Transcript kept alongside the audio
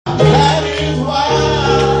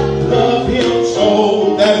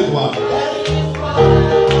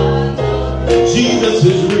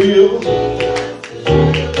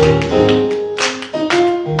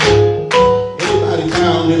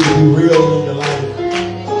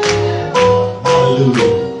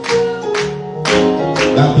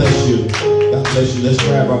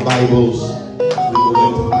Bibles. We go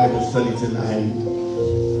into Bible study tonight.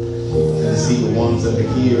 And see the ones that are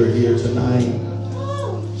here tonight.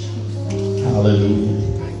 Hallelujah.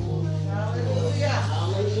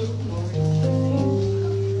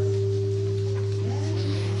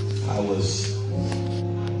 I was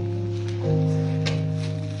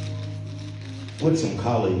with some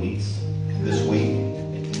colleagues this week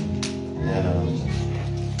and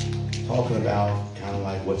talking about kind of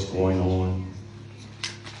like what's going on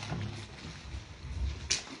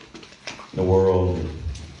in the world.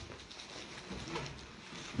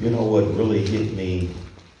 You know what really hit me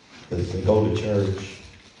is they go to church,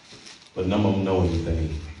 but none of them know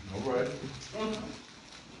anything. All right.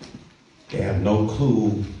 They have no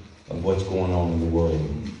clue of what's going on in the world.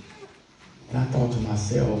 And I thought to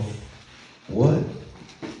myself, what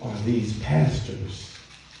are these pastors?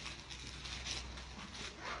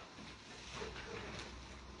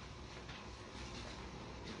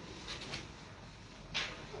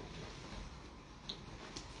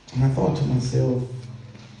 And I thought to myself,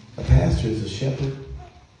 a pastor is a shepherd.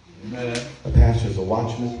 Amen. A pastor is a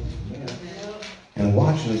watchman. Amen. And a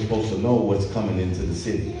watchman is supposed to know what's coming into the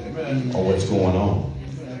city. Amen. Or what's going on.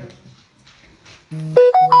 Amen.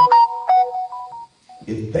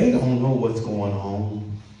 If they don't know what's going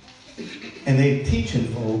on and they're teaching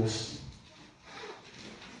folks,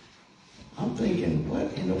 I'm thinking,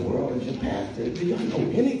 what in the world is your pastor? Do y'all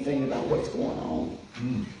know anything about what's going on?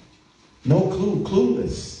 No clue,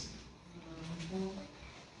 clueless.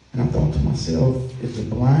 And I thought to myself, if the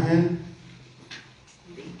blind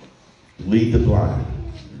lead the blind.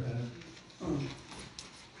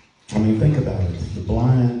 I mean, think about it. If the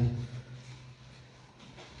blind,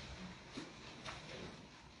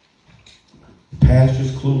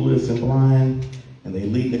 pastor's clueless and blind, and they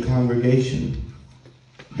lead the congregation,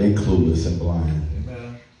 they clueless and blind.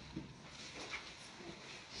 Amen.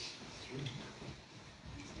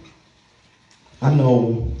 I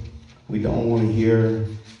know we don't want to hear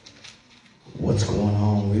what's going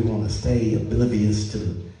on. We want to stay oblivious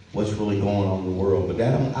to what's really going on in the world. But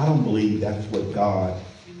I don't believe that's what God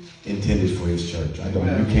intended for his church.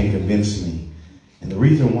 You can't convince me. And the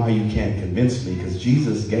reason why you can't convince me, because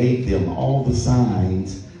Jesus gave them all the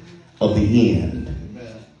signs of the end.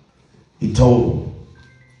 Amen. He told them.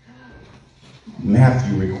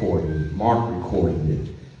 Matthew recorded it. Mark recorded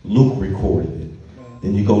it. Luke recorded it.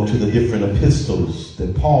 Then you go to the different epistles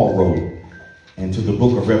that Paul wrote and to the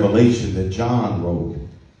book of Revelation that John wrote.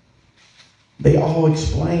 They all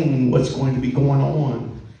explain what's going to be going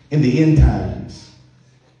on in the end times.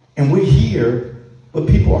 And we're here, but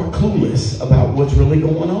people are clueless about what's really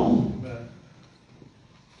going on.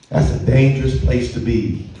 That's a dangerous place to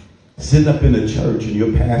be. Sitting up in a church and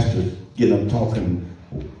your pastor getting up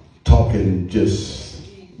talking just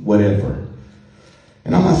whatever.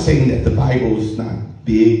 And I'm not saying that the Bible is not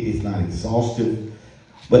big, it's not exhaustive,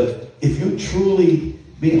 but if you're truly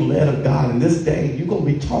being led of God in this day, you're going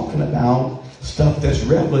to be talking about stuff that's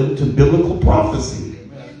relevant to biblical prophecy.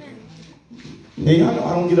 Now, y'all know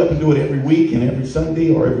I don't get up and do it every week and every Sunday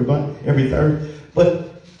or every Thursday,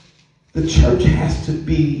 but the church has to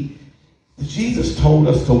be, Jesus told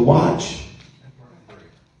us to watch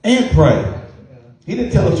and pray. He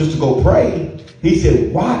didn't tell us just to go pray. He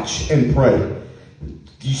said, watch and pray.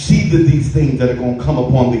 You see these things that are going to come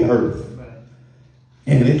upon the earth.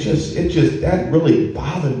 And it just that really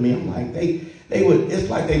bothered me. I'm like, it's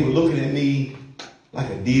like they were looking at me like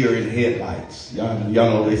a deer in headlights. Y'all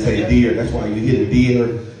know they say deer. That's why you hit a deer,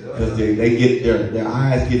 because they get their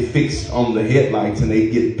eyes get fixed on the headlights and they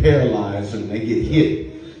get paralyzed and they get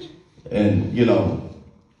hit. And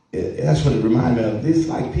that's what it reminded me of. It's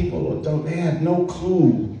like people they have no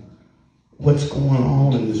clue what's going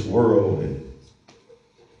on in this world. And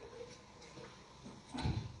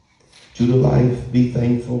Judah life, be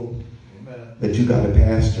thankful. Amen. That you got a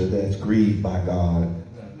pastor that's grieved by God.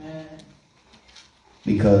 Amen.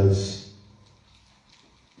 Because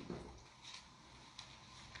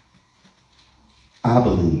I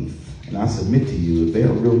believe, and I submit to you, if they're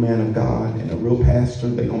a real man of God and a real pastor,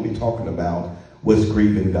 they're going to be talking about what's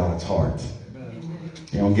grieving God's heart.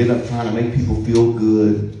 Amen. Getting up trying to make people feel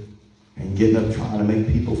good and getting up trying to make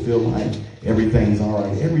people feel like everything's all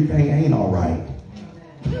right. Everything ain't all right.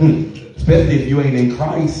 Especially if you ain't in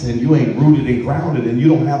Christ and you ain't rooted and grounded and you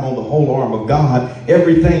don't have on the whole arm of God,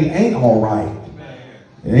 everything ain't all right.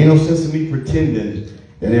 There ain't no sense in me pretending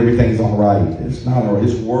that everything's all right. It's not all right.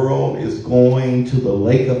 This world is going to the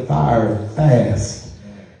lake of fire fast.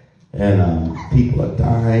 And people are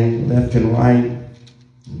dying left and right,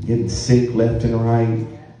 getting sick left and right.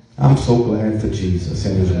 I'm so glad for Jesus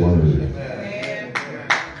and his word.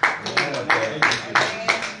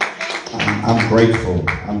 I'm grateful.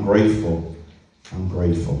 I'm grateful. I'm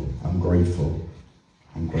grateful. I'm grateful.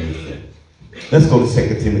 I'm grateful. Let's go to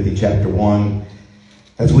 2 Timothy chapter 1.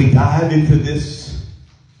 As we dive into this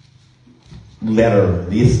letter,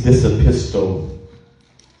 this epistle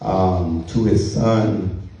to his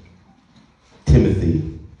son Timothy.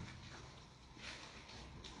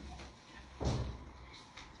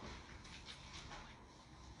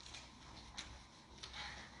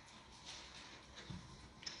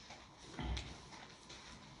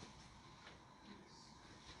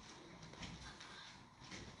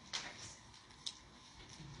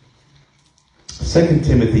 Second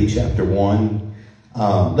Timothy chapter 1.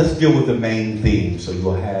 Let's deal with the main theme so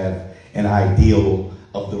you'll have an idea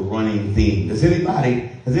of the running theme. Has anybody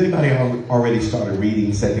already started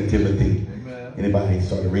reading 2 Timothy? Amen. Anybody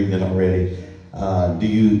started reading it already? Have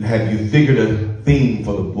you figured a theme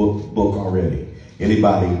for the book already?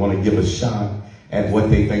 Anybody want to give a shot at what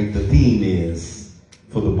they think the theme is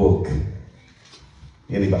for the book?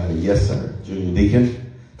 Anybody? Yes, sir. Junior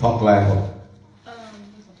Deacon, talk loud.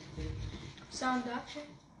 Sound doctrine.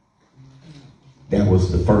 That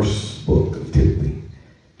was the first book of Timothy.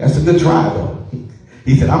 That's a good try, though.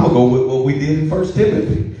 He said, I'm going to go with what we did in 1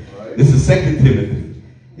 Timothy. Right. This is 2 Timothy.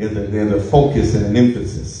 There's a focus and an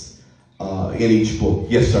emphasis in each book.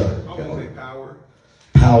 Yes, sir. I'm going to say power.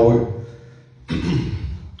 Power.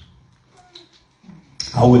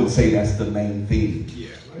 I wouldn't say that's the main theme. Yeah.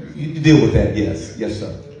 You deal with that, yes. Yes,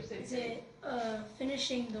 sir. Is it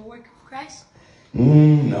finishing the work of Christ?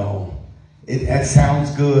 No. That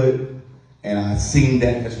sounds good, and I've seen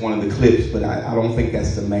that as one of the clips, but I don't think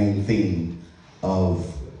that's the main theme of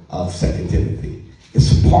 2 Timothy.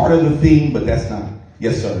 It's a part of the theme, but that's not.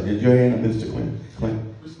 Yes, sir. Did your hand up, Mr. Clint?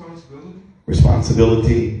 Responsibility.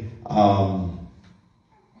 Responsibility.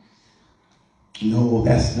 No,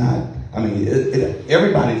 that's not. I mean,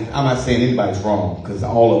 everybody's, I'm not saying anybody's wrong, because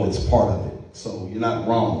all of it's part of it. So you're not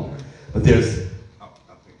wrong. But there's,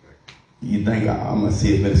 you think, I'm going to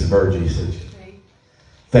see if Minister Virgie said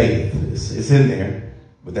faith. It's in there,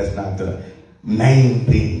 but that's not the main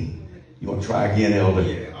thing. You want to try again, Elder?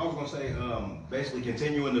 Yeah, I was going to say, basically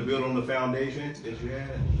continuing to build on the foundation that you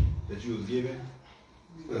had, that you was given.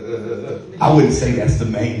 I wouldn't say that's the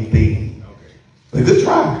main thing. Okay. But good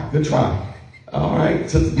try. Good try. All right,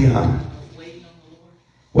 Sister Deanna.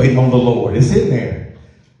 Waiting on the Lord. It's in there,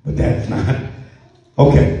 but that's not.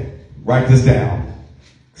 Okay, write this down.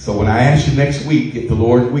 So when I ask you next week, if the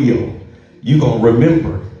Lord will, you're going to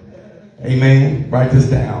remember. Amen. Write this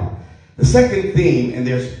down. The second theme, and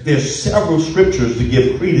there's several scriptures to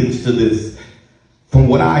give credence to this from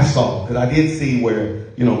what I saw, because I did see where,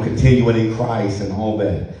 continuing in Christ and all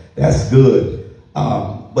that. That's good.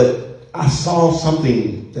 But I saw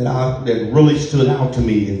something that really stood out to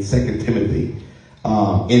me in 2 Timothy.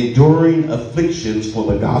 Enduring afflictions for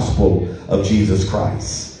the gospel of Jesus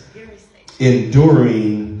Christ.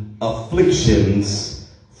 Enduring afflictions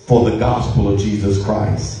for the gospel of Jesus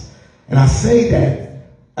Christ. And I say that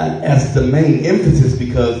as the main emphasis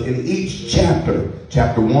because in each chapter,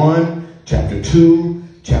 chapter 1, chapter 2,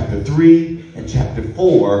 chapter 3, and chapter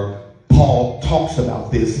 4, Paul talks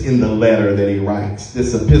about this in the letter that he writes,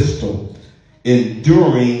 this epistle.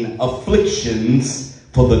 Enduring afflictions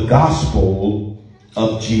for the gospel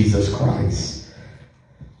of Jesus Christ.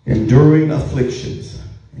 Enduring afflictions.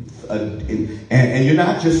 And you're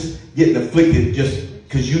not just getting afflicted just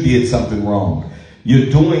because you did something wrong. You're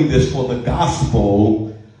doing this for the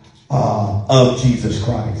gospel of Jesus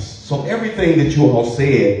Christ. So everything that you all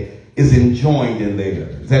said is enjoined in there.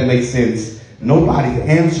 Does that make sense? Nobody's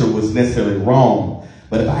answer was necessarily wrong.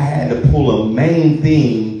 But if I had to pull a main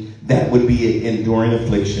theme, that would be enduring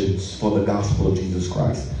afflictions for the gospel of Jesus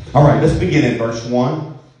Christ. All right, let's begin in verse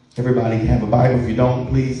 1. Everybody have a Bible. If you don't,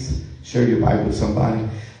 please share your Bible with somebody.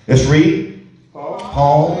 Let's read.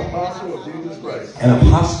 Paul, an apostle of Jesus Christ. An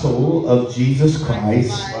apostle of Jesus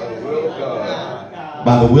Christ. By the will of God.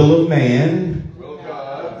 By the will of man. Will of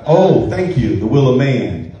God. Oh, thank you. The will of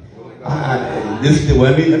man.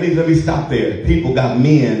 Let me stop there. People got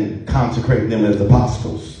men consecrating them as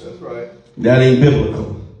apostles. That's right. That ain't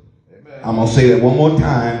biblical. Amen. I'm going to say that one more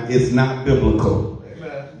time. It's not biblical.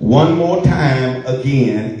 Amen. One more time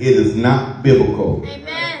again. It is not biblical.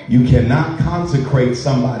 Amen. You cannot consecrate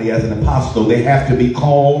somebody as an apostle. They have to be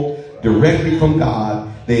called directly from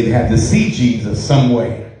God. They'd have to see Jesus some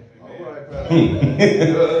way. All right,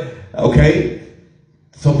 Pastor. Okay?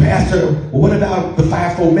 So, Pastor, what about the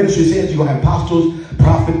fivefold ministry? Says you're going to have apostles,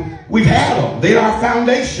 prophets. We've had them. They're our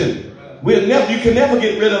foundation. You can never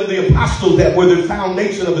get rid of the apostles that were the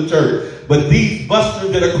foundation of the church. But these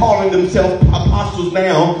busters that are calling themselves apostles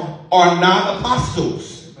now are not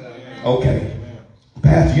apostles. Okay.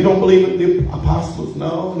 Pastor, you don't believe in the apostles?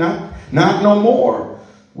 No, not no more.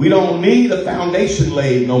 We don't need a foundation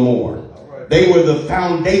laid no more. They were the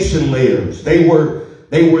foundation layers. They were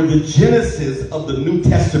the genesis of the New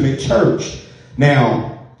Testament church.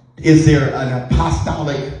 Now, is there an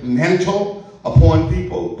apostolic mantle upon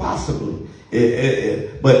people? Possibly.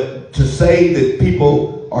 But to say that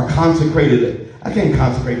people are consecrated, I can't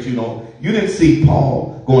consecrate you. You didn't see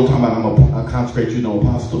Paul going talking about I'm a consecrate you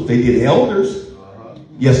apostles. They did elders.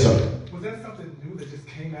 Yes, sir. Was that something new that just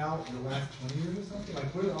came out in the last 20 years or something?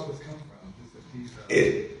 Like, where did all this come from? Just a piece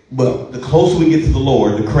of... Well, the closer we get to the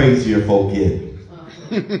Lord, the crazier folk get.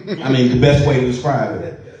 I mean, the best way to describe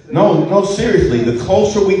it. No, seriously. The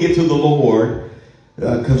closer we get to the Lord,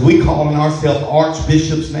 because we calling ourselves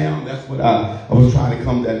archbishops now. That's what I was trying to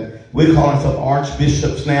come to. We're calling ourselves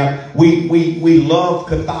archbishops now. We love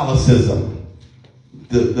Catholicism.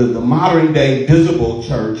 The modern day visible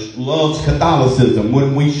church loves Catholicism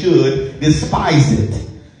when we should despise it.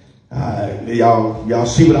 Y'all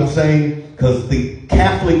see what I'm saying? Because the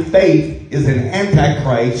Catholic faith is an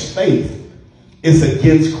antichrist faith. It's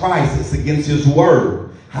against Christ. It's against his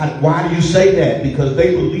word. Why do you say that? Because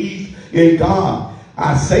they believe in God.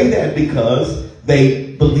 I say that because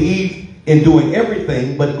they believe in doing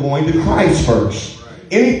everything but going to Christ first.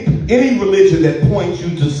 Any religion that points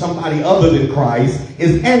you to somebody other than Christ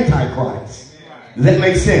is antichrist. Does that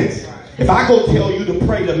make sense? If I go tell you to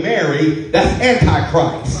pray to Mary, that's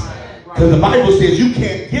antichrist. Because the Bible says you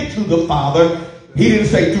can't get to the Father. He didn't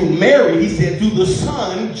say through Mary. He said through the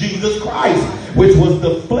Son, Jesus Christ, which was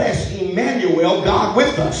the flesh, Emmanuel, God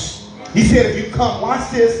with us. He said if you come,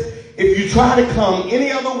 watch this, if you try to come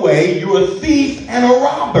any other way, you're a thief and a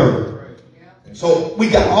robber. So we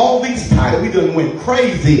got all these titles. We done went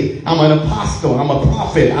crazy. I'm an apostle. I'm a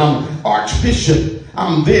prophet. I'm archbishop.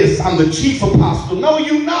 I'm this. I'm the chief apostle. No,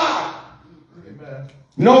 you're not. Amen.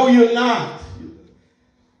 No, you're not.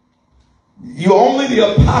 You're only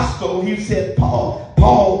the apostle. He said,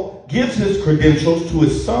 Paul gives his credentials to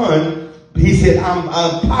his son. He said, I'm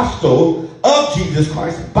an apostle of Jesus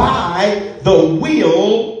Christ by the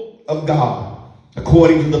will of God,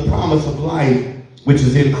 according to the promise of life, which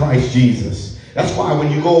is in Christ Jesus. That's why when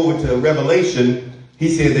you go over to Revelation, he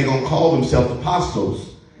said they're going to call themselves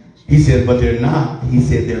apostles. He said, but they're not. He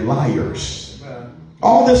said they're liars.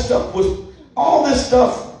 All this stuff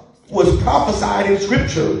was prophesied in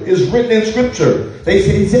Scripture, is written in Scripture.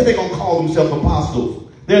 He said they're going to call themselves apostles.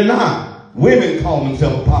 They're not. Women call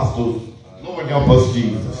themselves apostles. Lord help us,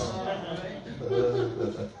 Jesus.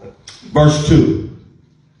 Verse 2.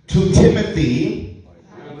 To Timothy,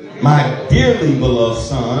 my dearly beloved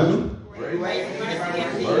son,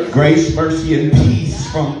 grace, mercy, and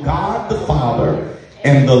peace from God the Father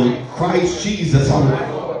and the Christ Jesus.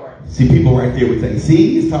 See, people right there would say,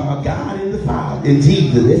 see, he's talking about God and the Father and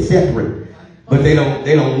Jesus. They're separate. But they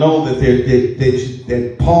don't know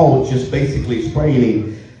that Paul was just basically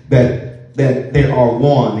explaining that there are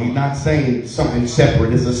one. He's not saying something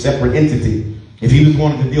separate. It's a separate entity. If he was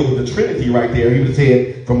wanting to deal with the Trinity right there, he would have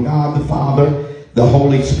said from God the Father, the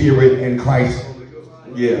Holy Spirit, and Christ.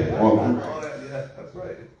 Yeah. That's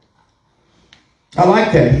right. I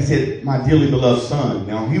like that. He said, my dearly beloved son.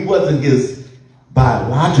 Now, he wasn't his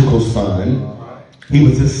biological son. He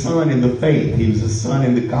was his son in the faith. He was his son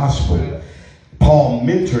in the gospel. Paul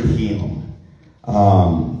mentored him.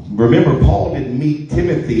 Remember, Paul didn't meet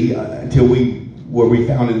Timothy until we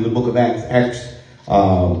found it in the book of Acts.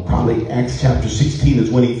 Probably Acts chapter 16 is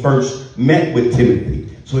when he first met with Timothy.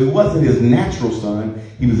 So he wasn't his natural son.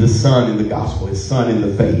 He was his son in the gospel, his son in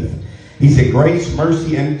the faith. He said, grace,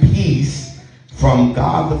 mercy, and peace from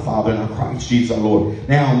God the Father and our Christ Jesus our Lord.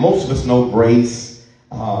 Now, most of us know grace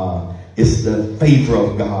is the favor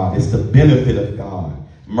of God. It's the benefit of God.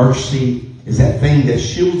 Mercy is that thing that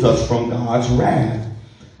shields us from God's wrath.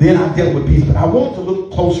 Then I dealt with peace, but I want to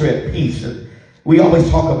look closer at peace. We always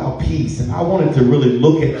talk about peace, and I wanted to really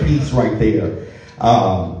look at peace right there.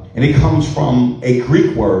 And it comes from a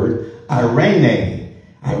Greek word, irene.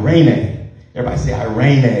 Irene. Everybody say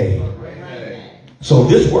irene. So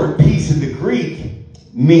this word peace in the Greek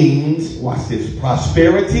means, watch this,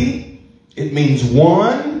 prosperity. It means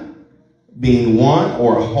one, being one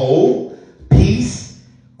or a whole, peace,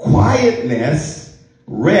 quietness,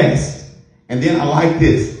 rest, and then I like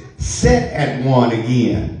this, set at one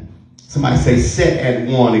again. Somebody say set at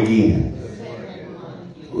one again.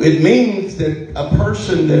 It means that a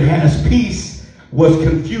person that has peace was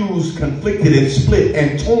confused, conflicted, and split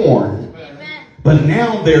and torn. But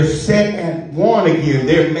now they're set at one again.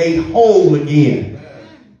 They're made whole again.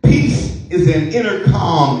 Peace is an inner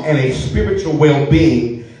calm and a spiritual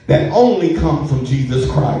well-being that only come from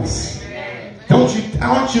Jesus Christ.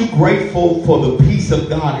 Aren't you grateful for the peace of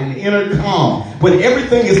God and inner calm? When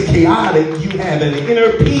everything is chaotic, you have an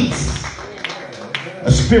inner peace,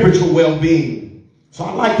 a spiritual well-being. So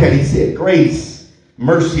I like that. He said grace,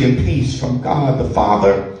 mercy, and peace from God the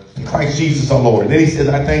Father and Christ Jesus our Lord. And then he says,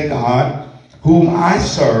 I thank God whom I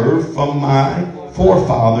serve from my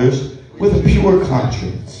forefathers with a pure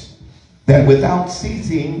conscience, that without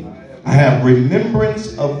ceasing I have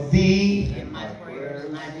remembrance of thee in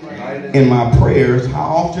my prayers. How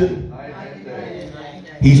often?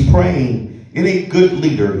 He's praying. Any good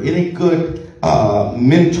leader, any good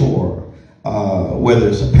mentor, whether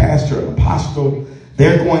it's a pastor, an apostle,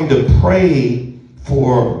 they're going to pray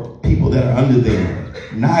for people that are under them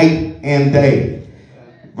night and day.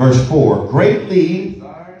 Verse 4, greatly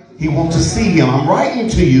he wants to see him. I'm writing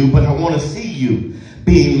to you, but I want to see you.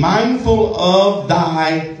 Being mindful of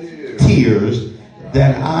thy tears,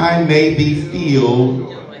 that I may be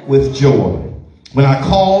filled with joy. When I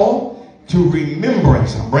call to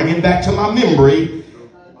remembrance, I'm bringing back to my memory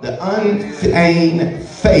the unfeigned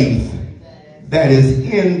faith that is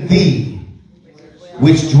in thee,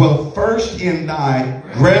 which dwelt first in thy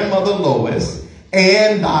grandmother Lois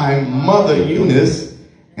and thy mother Eunice,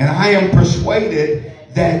 and I am persuaded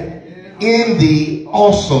that in thee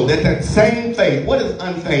also, that same faith. What is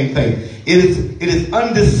unfeigned faith? It is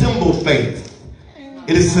undissembled faith.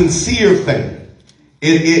 It is sincere faith.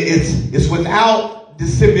 It's without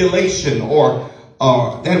dissimulation, or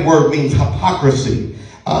that word means hypocrisy.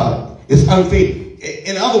 It's unfeigned.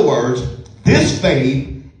 In other words, this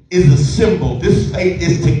faith is a symbol. This faith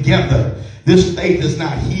is together. This faith is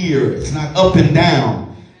not here. It's not up and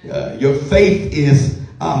down. Your faith is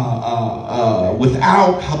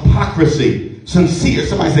without hypocrisy. Sincere.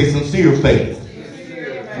 Somebody say sincere faith.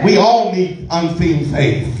 We all need unfeigned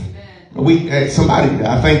faith.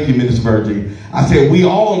 I thank you, Minister Virgie. I said we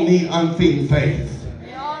all need unfeigned faith.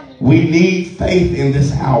 We need faith in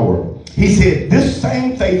this hour. He said this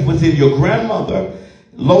same faith was in your grandmother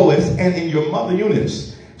Lois and in your mother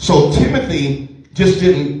Eunice. So Timothy just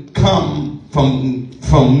didn't come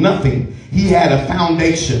from nothing. He had a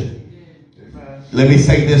foundation. Let me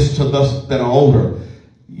say this to those that are older.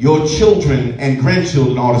 Your children and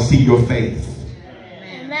grandchildren ought to see your faith.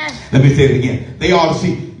 Amen. Let me say it again. They ought to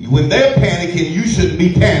see. When they're panicking, you shouldn't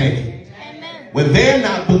be panicking. Amen. When they're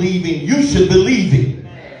not believing, you should believe it.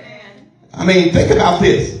 I mean, think about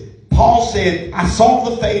this. Paul said, I saw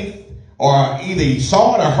the faith, or either he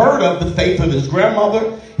saw it or heard of the faith of his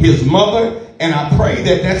grandmother, his mother, and I pray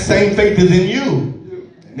that that same faith is in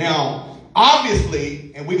you. Now,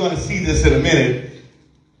 obviously, and we're going to see this in a minute,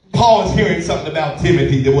 Paul is hearing something about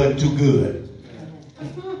Timothy that wasn't too good.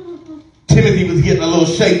 Timothy was getting a little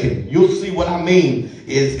shaken. You'll see what I mean.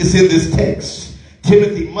 It's in this text.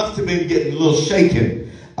 Timothy must have been getting a little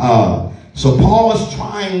shaken. So Paul is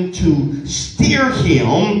trying to steer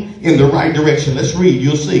him in the right direction. Let's read.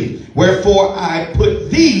 You'll see. Wherefore I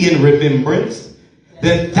put thee in remembrance,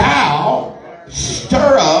 that thou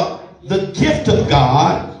stir up the gift of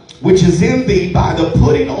God which is in thee by the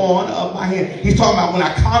putting on of my hand. He's talking about when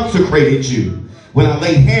I consecrated you, when I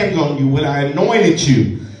laid hands on you, when I anointed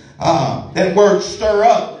you. That word stir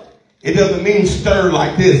up, it doesn't mean stir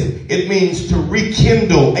like this. It means to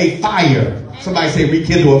rekindle a fire. Somebody say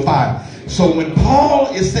rekindle a fire. So when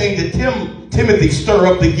Paul is saying to Timothy, stir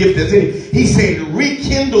up the gift that's in him, he's saying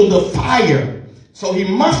rekindle the fire. So he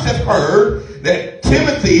must have heard that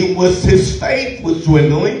Timothy his faith was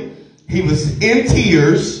dwindling. He was in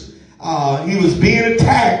tears. He was being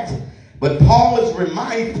attacked. But Paul is putting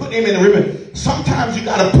him in remembrance. Sometimes you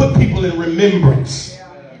got to put people in remembrance.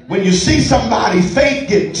 When you see somebody's faith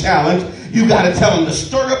getting challenged, you got to tell them to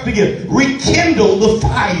stir up the gift. Rekindle the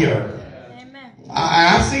fire. Amen.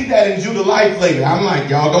 I see that in Judah Life lately. I'm like,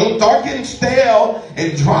 y'all don't start getting stale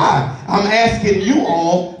and dry. I'm asking you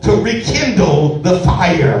all to rekindle the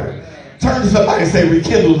fire. Turn to somebody and say,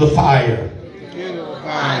 rekindle the fire.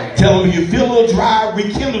 Tell them you feel a little dry,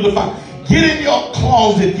 rekindle the fire. Get in your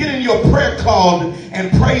closet, get in your prayer closet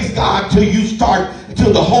and praise God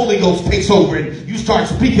till the Holy Ghost takes over and you start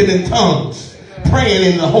speaking in tongues,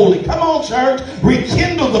 praying in the Holy. Come on, church,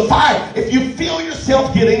 rekindle the fire. If you feel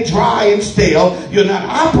yourself getting dry and stale, you're not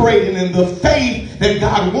operating in the faith that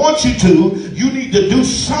God wants you to. You need to do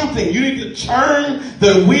something. You need to turn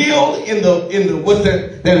the wheel in the what's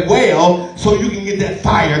that well, so you can get that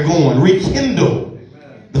fire going. Rekindle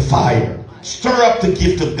the fire. Stir up the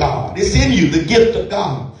gift of God. It's in you, the gift of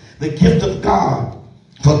God. The gift of God.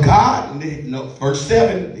 For God, verse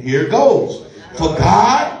 7, here it goes. For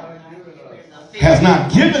God has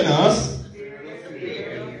not given us,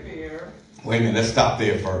 Wait a minute, let's stop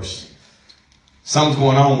there first. Something's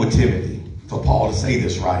going on with Timothy for Paul to say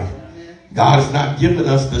this, right? God has not given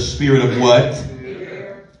us the spirit of what?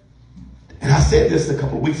 Fear. And I said this a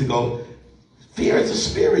couple of weeks ago. Fear is a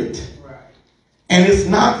spirit. And it's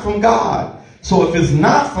not from God. So if it's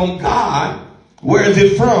not from God, where is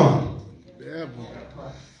it from?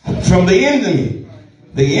 From the enemy.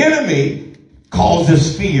 The enemy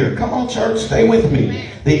causes fear. Come on, church, stay with me.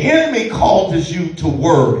 The enemy causes you to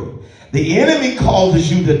worry. The enemy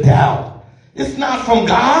causes you to doubt. It's not from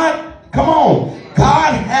God. Come on.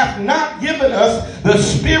 God hath not given us the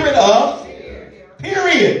spirit of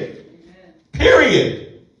period.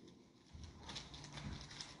 Period.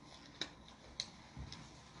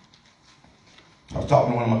 I was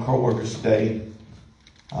talking to one of my coworkers today.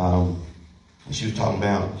 And she was talking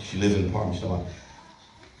about, she lives in an apartment.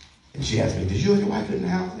 And she asked me, did you and your wife live in the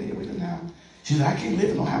house? Yeah, we live in the house. She said, I can't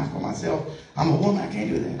live in no house by myself. I'm a woman, I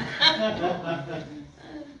can't do that.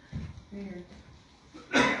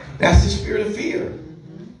 That's the spirit of fear.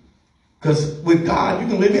 Because with God, you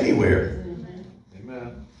can live anywhere.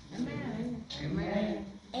 Amen. Amen.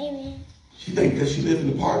 Amen. She thinks because she lives in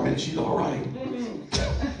an apartment, she's all right.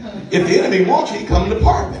 If the enemy wants you, he come in the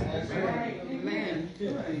apartment.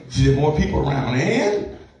 She said, more people around.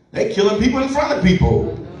 And they killing people in front of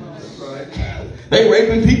people. They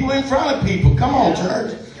raping people in front of people. Come on,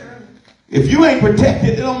 church. If you ain't protected,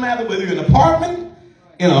 it don't matter whether you're in an apartment,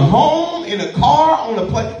 in a home, in a car, on a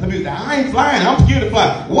plane. Let me say, I ain't flying. I'm scared to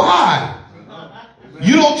fly. Why?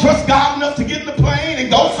 You don't trust God enough to get in the plane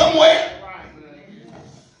and go somewhere?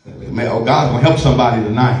 Man, oh, God's going to help somebody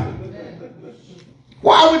tonight.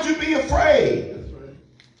 Why would you be afraid?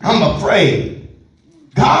 I'm afraid.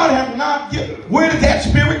 God has not given. Where did that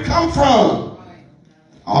spirit come from?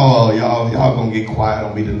 Oh, y'all going to get quiet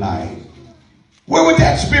on me tonight. Where would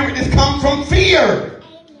that spirit just come from? Fear.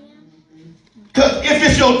 Because if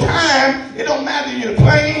it's your time, it don't matter. You're in a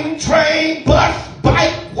plane, train, bus,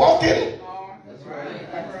 bike, walking,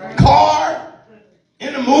 car,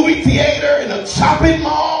 in a movie theater, in a shopping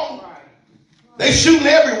mall. They shooting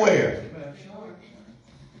everywhere.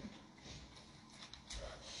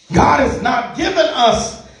 God has not given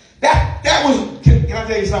us that was, can I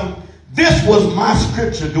tell you something? This was my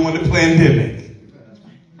scripture during the pandemic.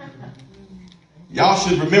 Y'all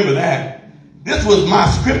should remember that. This was my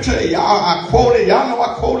scripture. Y'all know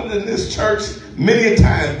I quoted in this church many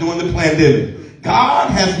times during the pandemic. God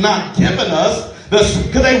has not given us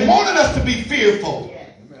because they wanted us to be fearful.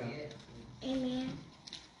 Amen.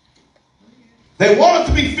 They wanted us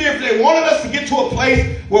to be fearful. They wanted us to get to a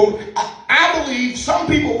place where I believe some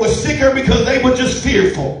people were sicker because they were just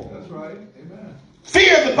fearful. That's right. Amen.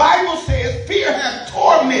 Fear, the Bible says, fear has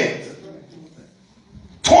torment.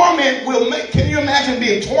 Torment will make, can you imagine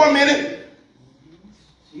being tormented?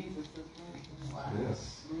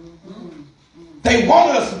 Yes. They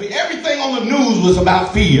wanted us to be, everything on the news was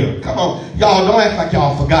about fear. Come on, y'all don't act like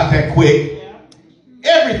y'all forgot that quick.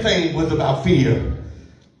 Everything was about fear.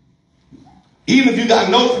 Even if you got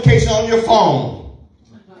notification on your phone.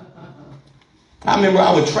 I remember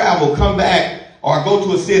I would travel, come back, or go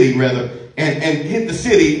to a city rather, and hit the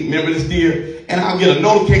city, remember this dear, and I'll get a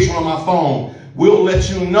notification on my phone. We'll let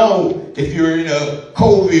you know if you're in a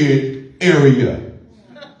COVID area.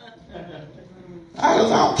 I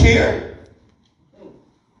don't care.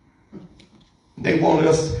 They wanted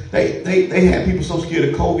us, they had people so scared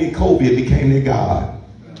of COVID became their God.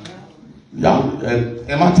 Y'all,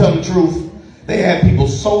 am I telling the truth? They had people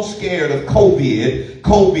so scared of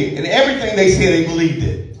COVID, and everything they said, they believed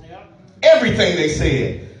it. Everything they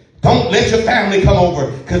said. Don't let your family come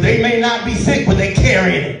over, because they may not be sick, but they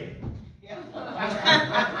carrying it.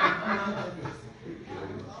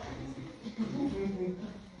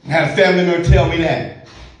 I had a family member tell me that.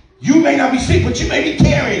 You may not be sick, but you may be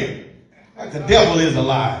carrying it. Like the devil is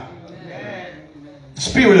alive. The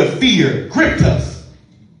spirit of fear gripped us.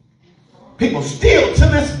 People still, to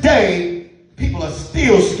this day, people are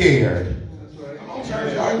still scared. Come on,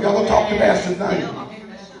 church. Y'all gonna talk to Pastor tonight.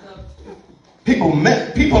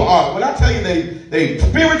 People are, when I tell you they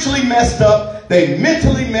spiritually messed up, they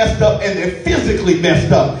mentally messed up, and they're physically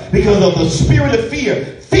messed up because of the spirit of fear.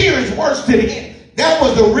 Fear is worse than it. That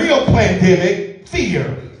was the real pandemic,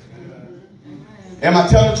 fear. Am I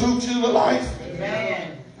telling the truth to the life?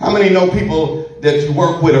 Amen. How many know people that you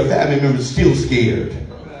work with or family members still scared?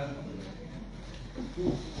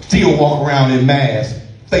 Still walk around in masks,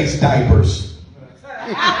 face diapers.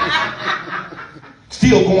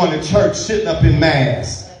 Still going to church, sitting up in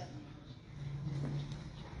masks.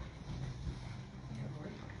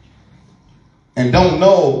 And don't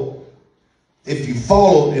know if you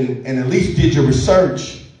followed and at least did your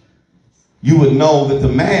research you would know that the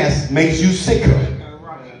mask makes you sicker.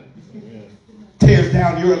 Tears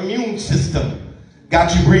down your immune system.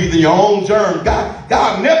 Got you breathing your own germs.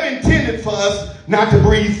 God never intended for us not to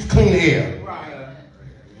breathe clean air.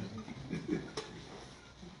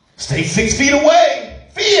 Stay 6 feet away.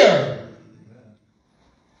 Fear.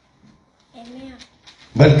 Amen.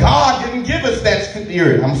 But God didn't give us that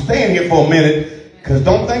fear. I'm staying here for a minute because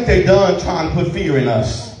don't think they're done trying to put fear in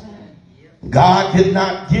us. God did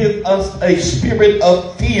not give us a spirit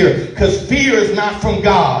of fear because fear is not from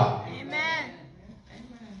God. Amen.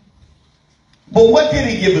 But what did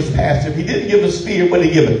he give us, Pastor? If he didn't give us fear, what did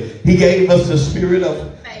he give us? He gave us the spirit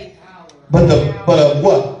of faith. But of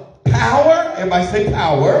what? Power. Everybody say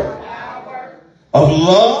power. Power. Of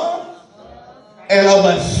love. And of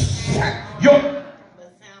a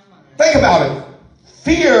think about it.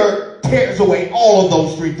 Fear tears away all of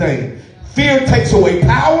those three things. Fear takes away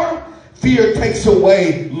power. Fear takes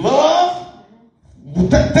away love.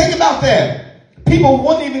 Think about that. People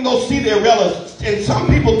wouldn't even go see their relatives. And some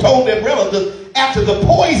people told their relatives after the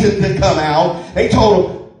poison had come out, they told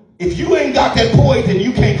them, if you ain't got that poison,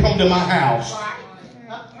 you can't come to my house.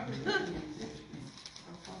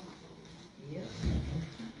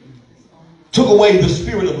 Took away the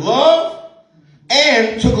spirit of love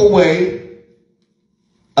and took away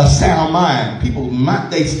a sound mind. People,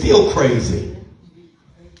 they still crazy.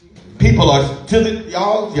 People are still,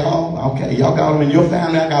 y'all, okay, y'all got them in your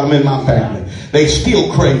family, I got them in my family. They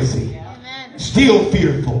still crazy. Amen. Still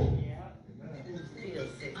fearful.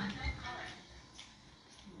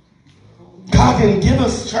 God didn't give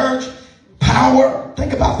us, church, power.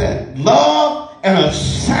 Think about that. Love and a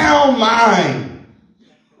sound mind.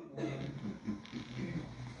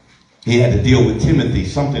 He had to deal with Timothy.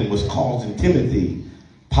 Something was causing Timothy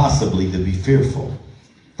possibly to be fearful.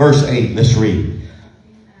 Verse 8, let's read.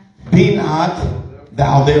 Be not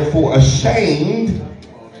thou therefore ashamed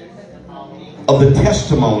of the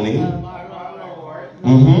testimony.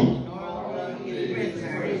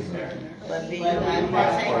 But be thy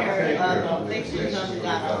partaker of afflictions of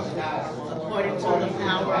God, according to the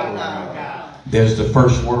power of God. There's the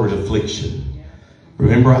first word, affliction.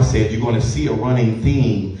 Remember I said you're going to see a running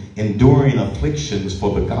theme, enduring afflictions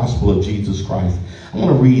for the gospel of Jesus Christ. I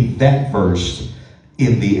want to read that verse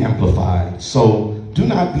in the Amplified. So do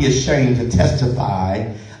not be ashamed to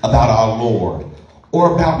testify about our Lord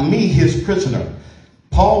or about me, his prisoner.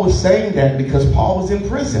 Paul was saying that because Paul was in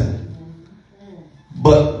prison.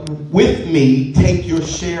 But with me, take your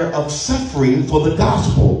share of suffering for the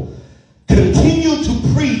gospel. Continue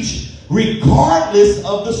to preach regardless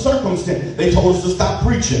of the circumstance. They told us to stop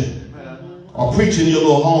preaching. Or preaching your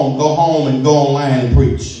little home. Go home and go online and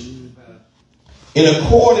preach. In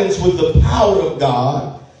accordance with the power of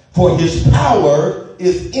God, for his power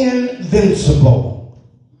is invincible.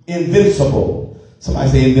 Invincible. Somebody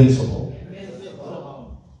say invincible.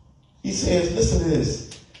 Invincible. He says, listen to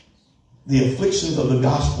this. The afflictions of the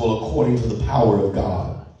gospel according to the power of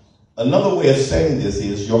God. Another way of saying this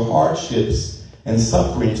is your hardships and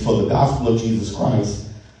sufferings for the gospel of Jesus Christ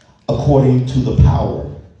according to the power.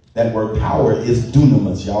 That word power is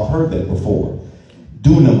dunamis. Y'all heard that before.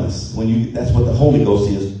 Dunamis. That's what the Holy Ghost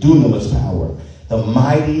is. Dunamis power. The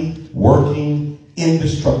mighty, working,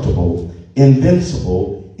 indestructible,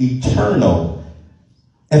 invincible, eternal,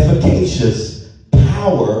 efficacious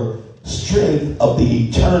power, strength of the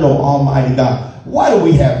eternal Almighty God. Why do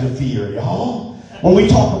we have to fear, y'all? When we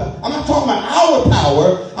talk about, I'm not talking about our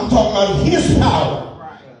power, I'm talking about his power.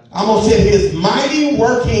 I'm going to say his mighty,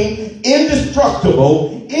 working,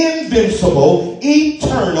 indestructible, invincible,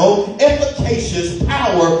 eternal, efficacious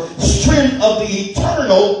power, strength of the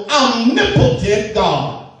eternal, omnipotent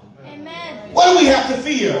God. Amen. What do we have to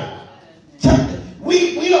fear?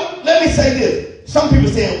 We don't, let me say this. Some people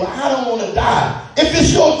say, well, I don't want to die. If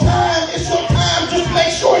it's your time, it's your time. Just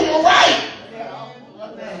make sure you're right.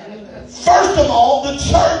 First of all, the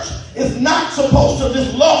church is not supposed to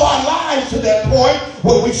just love our lives to that point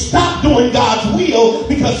where we stop doing God's will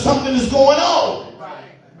because something is going on.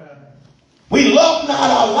 We love not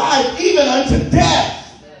our life even unto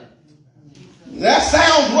death. That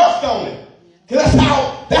sounds rough, don't it? Because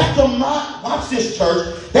that's the mind. Watch this,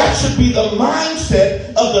 church. That should be the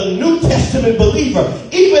mindset of the New Testament believer.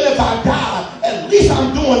 Even if I die, at least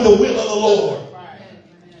I'm doing the will of the Lord.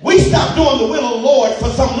 We stopped doing the will of the Lord for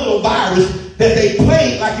some little virus that they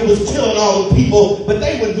played like it was killing all the people, but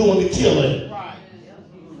they were doing the killing.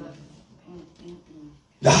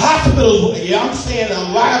 The hospitals, I'm saying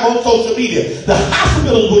I'm live on social media. The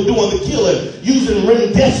hospitals were doing the killing using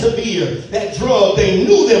remdesivir, that drug they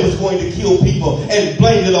knew that was going to kill people, and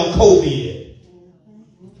blamed it on COVID.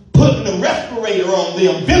 putting a respirator on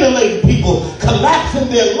them, ventilating people, collapsing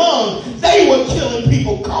their lungs. They were killing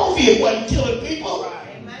people. COVID wasn't killing people.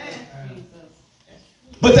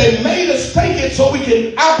 But they made us think it so we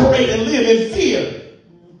can operate and live in fear.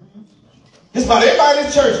 Just about everybody in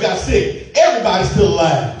this church got sick. Everybody's still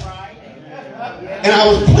alive. And I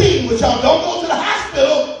was pleading with y'all, don't go to the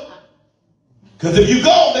hospital. Because if you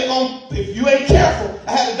go, if you ain't careful.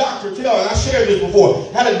 I had a doctor tell, and I shared this before.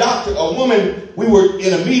 I had a woman, we were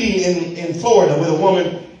in a meeting in Florida with a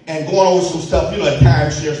woman and going over some stuff, like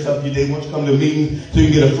timeshare stuff you did. Once you come to a meeting so you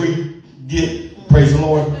can get a free gift. Praise the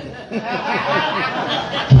Lord.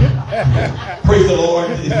 Praise the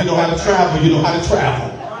Lord. If you know how to travel, you know how to travel.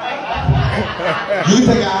 You can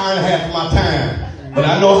take an hour and a half of my time, but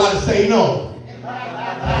I know how to say no.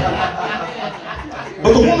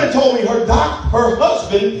 But the woman told me her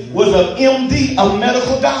husband was an MD, a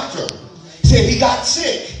medical doctor. He said he got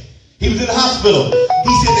sick. He was in the hospital.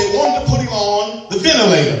 He said they wanted to put him on the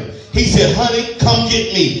ventilator. He said, honey, come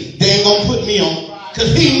get me. They ain't going to put me on.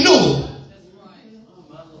 Because he knew.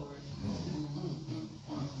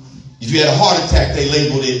 If you had a heart attack, they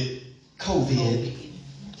labeled it COVID.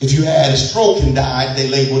 If you had a stroke and died, they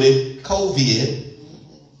labeled it COVID.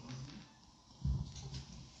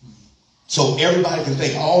 So everybody can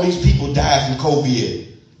think all these people died from COVID.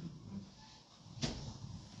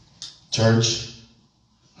 Church,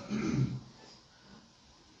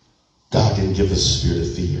 God didn't give us a spirit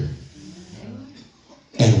of fear.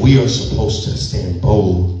 And we are supposed to stand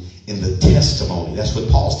bold in the testimony. That's what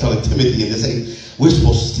Paul's telling Timothy in this age. We're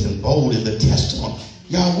supposed to stand bold in the testimony.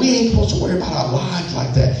 Y'all, we ain't supposed to worry about our lives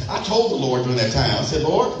like that. I told the Lord during that time, I said,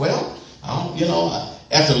 Lord, well,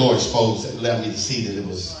 after the Lord exposed it, allowed me to see that it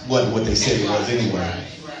wasn't what they said it was anyway.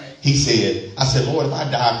 He said, I said, Lord, if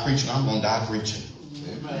I die preaching, I'm going to die preaching.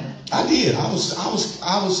 I did. I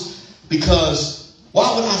was, because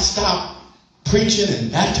why would I stop preaching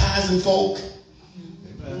and baptizing folk?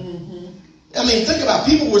 I mean, think about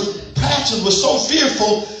it. Pastors were so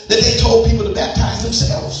fearful that they told people to baptize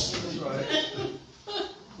themselves.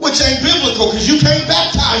 Which ain't biblical, because you can't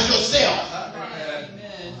baptize yourself.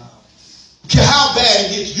 How bad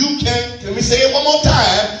it gets, you can't, let me say it one more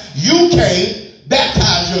time, you can't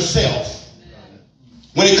baptize yourself.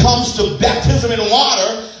 When it comes to baptism in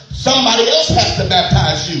water, somebody else has to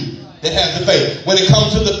baptize you that has the faith. When it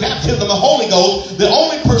comes to the baptism of the Holy Ghost, the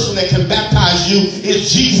only person that can baptize you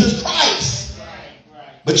is Jesus Christ.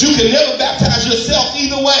 But you can never baptize yourself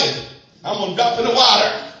either way. I'm going to drop in the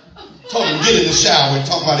water. Told him, get in the shower and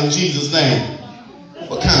talk about it in Jesus' name.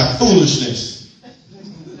 What kind of foolishness.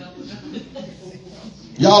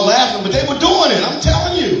 Y'all laughing, but they were doing it. I'm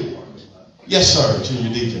telling you. Yes, sir,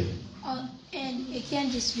 Junior Deacon. And it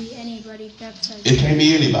can't just be anybody baptized. It can't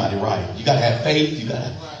be anybody, right? You got to have faith. You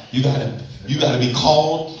got to be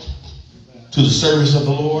called to the service of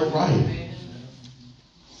the Lord, right?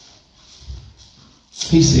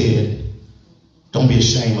 He said, don't be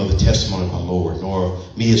ashamed of the testimony of our Lord, nor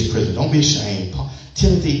me as prisoner. Don't be ashamed.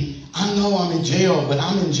 Timothy, I know I'm in jail, but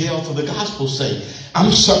I'm in jail for the gospel's sake.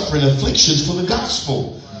 I'm suffering afflictions for the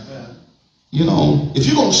gospel. If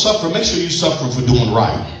you're going to suffer, make sure you suffer for doing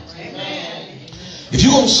right. If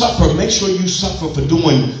you're going to suffer, make sure you suffer for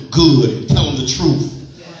doing good and telling the truth.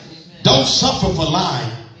 Don't suffer for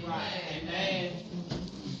lying.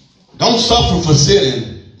 Don't suffer for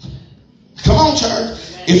sinning. Come on, church.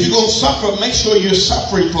 If you're going to suffer, make sure you're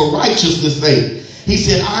suffering for righteousness' sake. He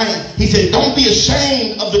said, don't be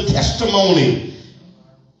ashamed of the testimony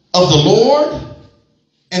of the Lord,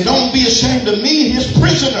 and don't be ashamed of me, his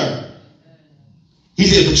prisoner. He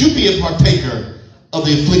said, but you be a partaker of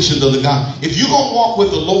the afflictions of the God. If you're going to walk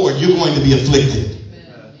with the Lord, you're going to be afflicted.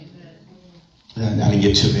 I didn't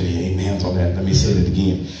get too many amens on that. Let me say that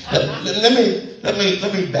again.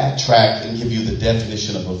 Let me backtrack and give you the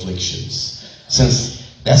definition of afflictions. Since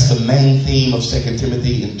that's the main theme of 2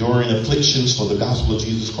 Timothy, enduring afflictions for the gospel of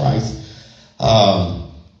Jesus Christ.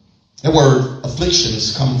 The word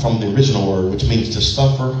afflictions come from the original word, which means to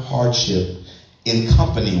suffer hardship in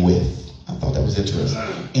company with. I thought that was interesting.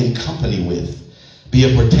 In company with. Be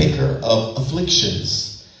a partaker of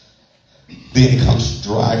afflictions. Then it comes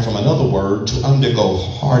derived from another word, to undergo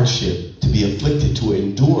hardship, to be afflicted, to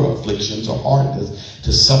endure afflictions or hardness,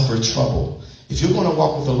 to suffer trouble. If you're going to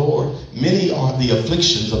walk with the Lord, many are the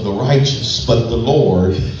afflictions of the righteous, but the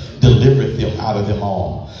Lord delivereth them out of them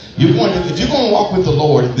all. If you're going to walk with the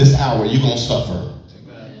Lord at this hour, you're going to suffer.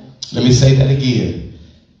 Let me say that again.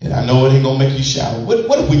 And I know it ain't going to make you shout.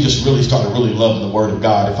 What if we just really started really loving the word of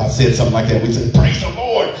God? If I said something like that, we'd say, praise the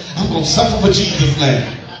Lord. I'm going to suffer for Jesus'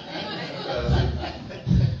 name.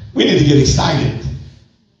 We need to get excited.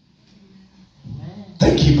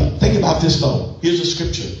 Think about this though. Here's a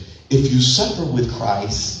scripture. If you suffer with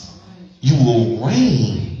Christ, you will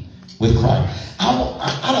reign with Christ.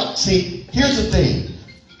 I don't see. Here's the thing.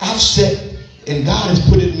 I've set, and God has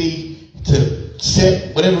put in me to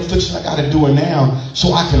set whatever affliction I got to do it now,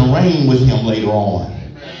 so I can reign with Him later on.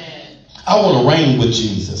 I want to reign with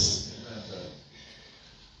Jesus.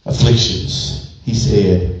 Afflictions. He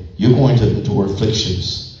said, "You're going to endure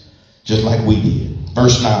afflictions, just like we did."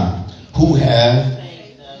 Verse 9. Who have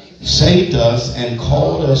saved us and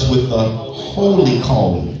called us with a holy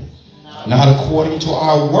calling, not according to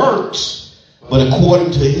our works, but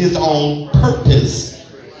according to His own purpose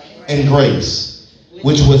and grace,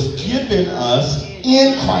 which was given us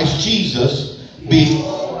in Christ Jesus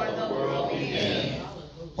before the world began.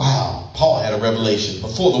 Wow, Paul had a revelation.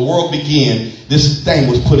 Before the world began, this thing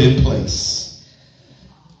was put in place.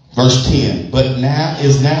 Verse 10, but now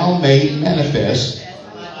is now made manifest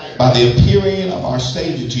by the appearing of our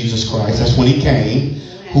Savior Jesus Christ, that's when He came,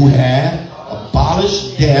 who had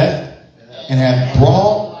abolished death and have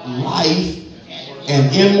brought life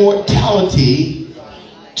and immortality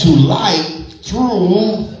to light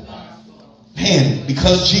through,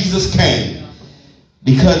 because Jesus came.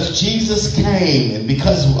 Because Jesus came and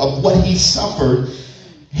because of what He suffered,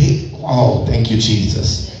 thank you,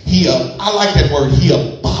 Jesus. I like that word, He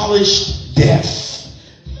abolished death.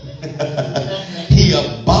 He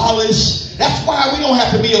abolished. That's why we don't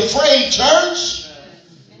have to be afraid, church.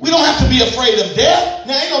 We don't have to be afraid of death.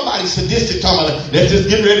 Now, ain't nobody sadistic talking about, let's just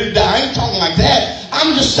get ready to die. I ain't talking like that.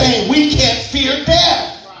 I'm just saying we can't fear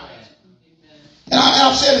death. And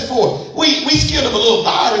I've said it before. We scared of a little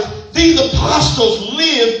virus. These apostles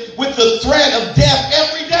lived with the threat of death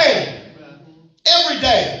every day. Every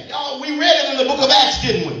day. Y'all, we read it in the book of Acts,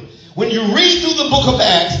 didn't we? When you read through the book of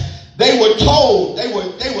Acts, they were told, they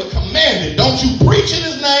were commanded, don't you preach in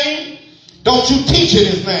His name, don't you teach in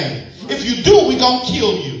His name. If you do, we're going to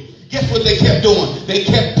kill you. Guess what they kept doing? They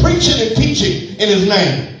kept preaching and teaching in His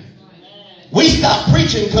name. We stopped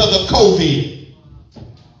preaching because of COVID.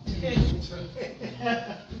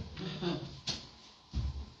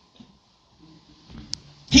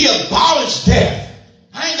 He abolished death.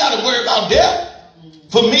 I ain't got to worry about death.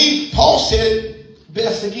 For me, Paul said it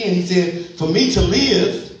best again. He said, for me to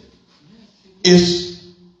live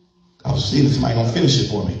is, I was seeing if somebody gonna finish it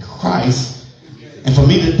for me, Christ, and for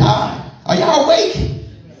me to die, are y'all awake?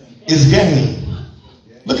 Is gain.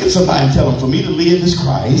 Look at somebody and tell them, for me to live is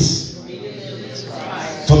Christ,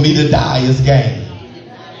 for me to die is gain.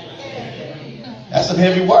 That's some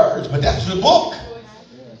heavy words, but that's the book.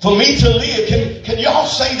 For me to live, can y'all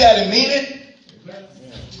say that and mean it?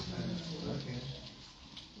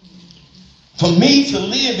 For me to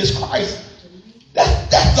live is Christ.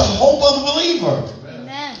 That's the hope of the believer.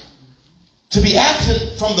 Amen. To be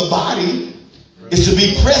absent from the body is to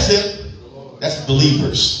be present. That's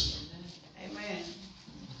believers. Amen.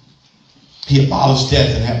 He abolished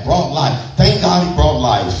death and had brought life. Thank God He brought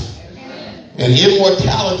life. Amen. And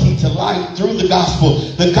immortality to life through the gospel.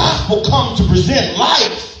 The gospel comes to present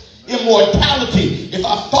life. Immortality. If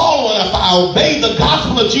I follow and if I obey the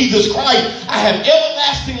gospel of Jesus Christ, I have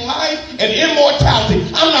everlasting life and immortality.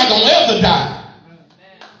 I'm not going to ever die.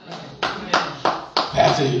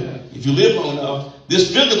 Pastor, if you live long enough,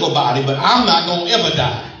 this physical body, but I'm not going to ever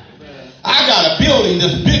die. I got a building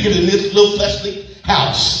that's bigger than this little fleshly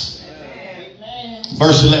house.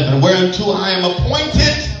 Verse 11, whereunto I am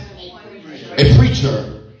appointed a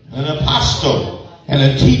preacher, an apostle, and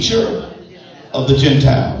a teacher of the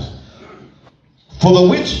Gentiles. For the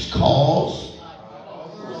which cause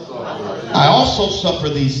I also suffer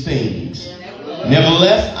these things.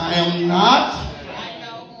 Nevertheless, I am not,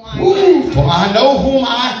 for I know whom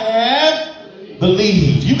I have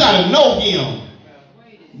believed. You got to know Him.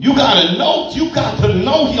 You got to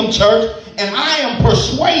know Him, church. And I am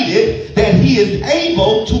persuaded that He is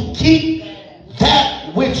able to keep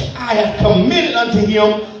that which I have committed unto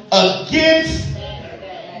Him against.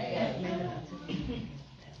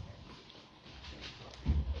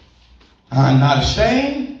 I'm not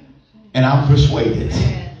ashamed, and I'm persuaded.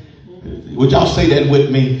 Would y'all say that with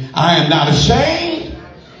me? I am not ashamed,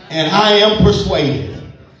 and I am persuaded.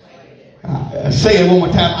 Say it one more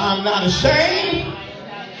time. I'm not ashamed,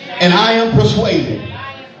 and I am persuaded.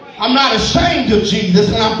 I'm not ashamed of Jesus,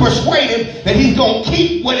 and I'm persuaded that He's going to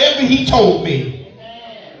keep whatever He told me.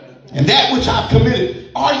 And that which I've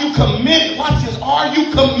committed. Are you committed? Watch this. Are you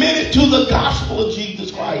committed to the gospel of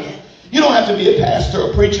Jesus Christ? You don't have to be a pastor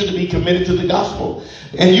or preacher to be committed to the gospel.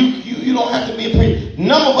 And you don't have to be a preacher.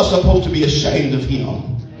 None of us are supposed to be ashamed of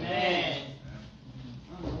Him.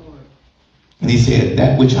 And He said,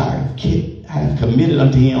 that which I have committed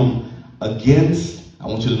unto Him against I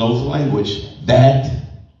want you to know the language. That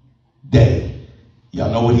day. Y'all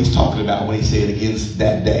know what he's talking about when he said against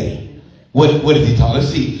that day. What is he talking?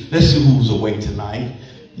 Let's see who's awake tonight.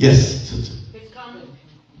 Yes. It's coming.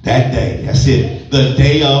 That day. That's it. The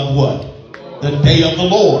day of what? The day of the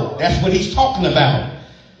Lord. That's what he's talking about.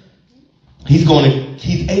 He's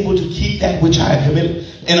able to keep that which I have committed.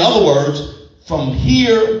 In other words, from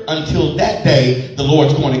here until that day, the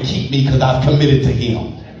Lord's going to keep me because I've committed to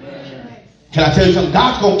him. Can I tell you something?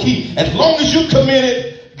 God's going to keep. As long as you're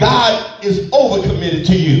committed, God is overcommitted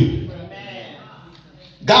to you.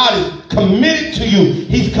 God is committed to you.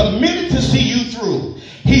 He's committed to see you through.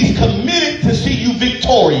 He's committed to see you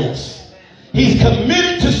victorious. He's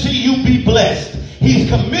committed to see you be blessed. He's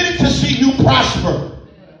committed to see you prosper.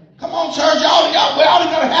 Come on, church. Y'all got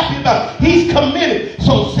to happy about it. He's committed.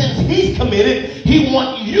 So since he's committed, he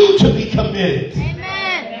wants you to be committed.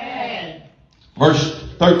 Amen. Verse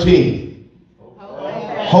 13.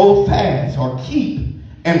 Hold fast or keep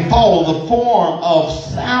and follow the form of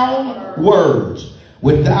sound words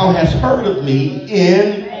which thou hast heard of me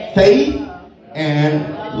in faith and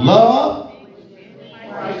love,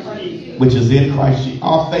 which is in Christ Jesus.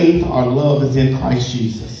 Our faith, our love is in Christ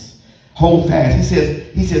Jesus. Hold fast.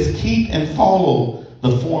 He says, keep and follow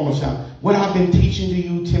the form of sound. What I've been teaching to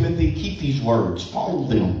you, Timothy, keep these words. Follow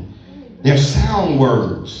them. They're sound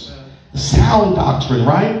words. Sound doctrine,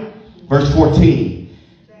 right? Verse 14.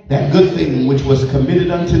 That good thing which was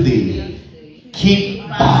committed unto thee, keep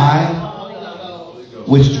by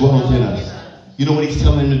which dwells in us. You know what he's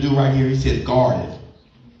telling him to do right here? He says, guard it.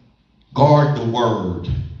 Guard the word.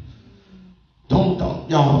 Don't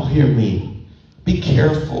y'all hear me. Be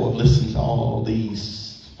careful of listening to all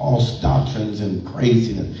these false doctrines and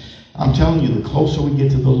craziness. I'm telling you, the closer we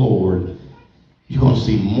get to the Lord, you're going to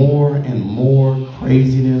see more and more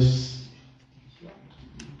craziness.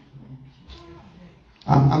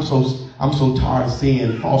 I'm so tired of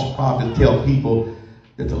seeing false prophets tell people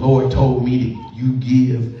that the Lord told me that you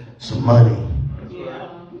give some money.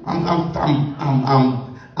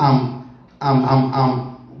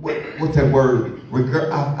 What's that word?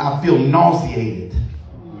 I feel nauseated.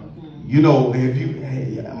 You know,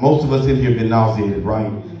 most of us in here have been nauseated,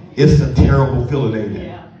 right? It's a terrible feeling, ain't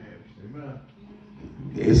it?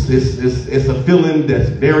 It's a feeling that's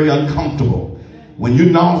very uncomfortable. When you're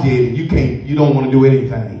nauseated, you don't want to do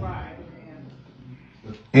anything.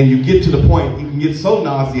 And you get to the point, you can get so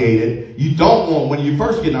nauseated, when you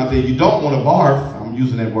first get nauseated, you don't want to barf. I'm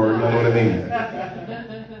using that word, you know what I mean?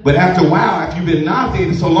 But after a while, after you've been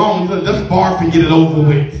nauseated so long, just barf and get it over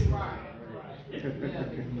with.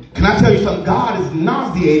 Can I tell you something? God is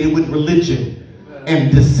nauseated with religion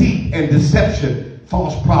and deceit and deception.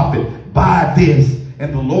 False prophet, buy this,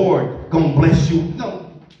 and the Lord gonna bless you. No,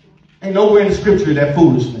 ain't nowhere in the scripture that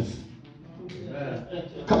foolishness.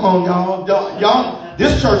 Come on, y'all.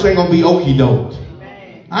 This church ain't gonna be okie doke.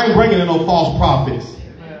 I ain't bringing in no false prophets.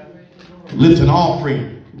 Lift an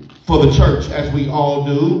offering for the church, as we all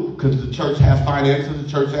do, because the church has finances, the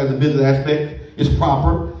church has a business aspect. It's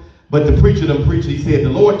proper. But the preacher done preached. He said, the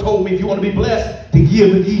Lord told me if you want to be blessed, to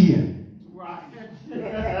give again. Right.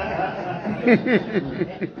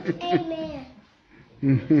 Amen.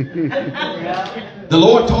 The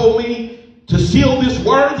Lord told me to seal this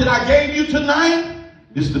word that I gave you tonight.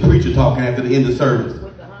 This is the preacher talking after the end of service.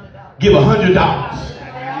 Give $100.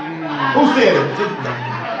 Who said it?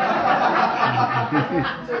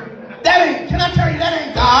 That ain't, can I tell you, that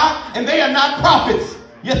ain't God, and they are not prophets.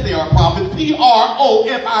 Yes, they are prophets.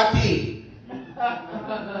 P-R-O-F-I-T.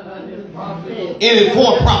 In it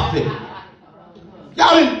for profit.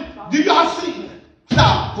 Do y'all see?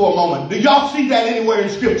 Stop for a moment. Do y'all see that anywhere in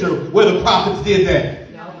scripture where the prophets did that?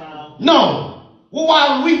 No. Well,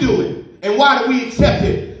 why would we do it? And why do we accept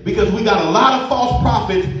it? Because we got a lot of false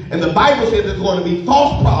prophets, and the Bible says there's going to be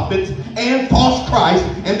false prophets and false Christ,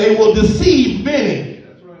 and they will deceive many.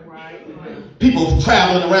 People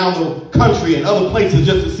traveling around the country and other places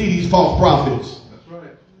just to see these false prophets. That's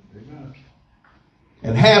right. Amen.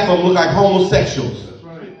 And half of them look like homosexuals. That's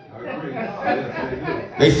right. I agree.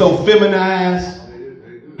 Yes, They so feminized.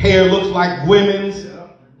 Hair looks like women's.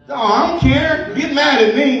 No, I don't care. Get mad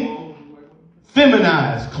at me.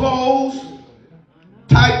 Feminized. Clothes.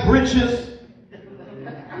 Tight breeches.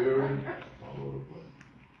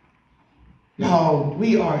 No,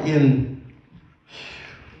 we are in...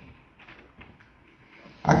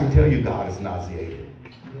 I can tell you God is nauseated.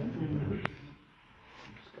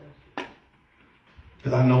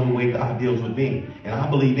 Because I know the way God deals with me. And I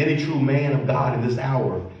believe any true man of God in this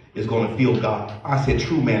hour is going to feel God. I said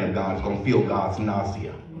true man of God is going to feel God's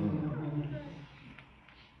nausea.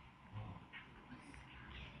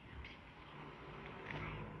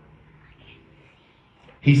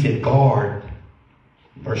 He said, guard,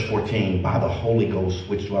 verse 14, by the Holy Ghost,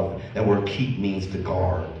 which dwelleth. That word keep means to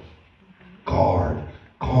guard. Guard,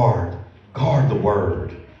 guard, guard the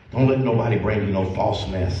word. Don't let nobody bring you no false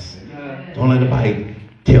mess. Don't let nobody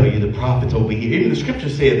tell you the prophet's over here. Even the scripture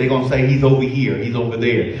says they're going to say he's over here, he's over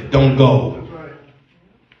there. Don't go.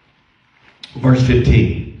 Verse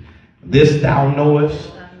 15. This thou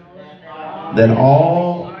knowest, that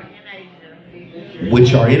all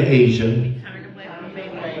which are in Asia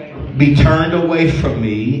be turned away from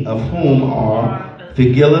me, of whom are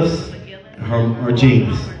Phygellus and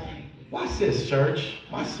Hermogenes. Watch this, church.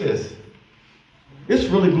 Watch this. This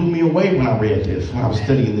really blew me away when I read this, when I was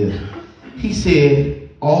studying this. He said,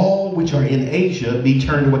 all which are in Asia be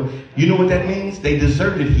turned away. You know what that means? They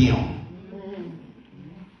deserted him.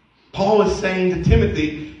 Paul is saying to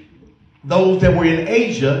Timothy, those that were in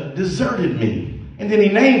Asia deserted me. And then he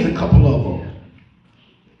names a couple of them.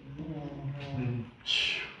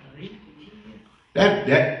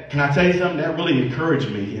 That can I tell you something? That really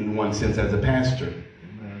encouraged me in one sense as a pastor.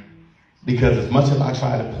 Because as much as I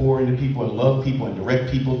try to pour into people and love people and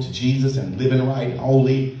direct people to Jesus and living right and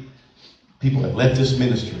holy, people have left this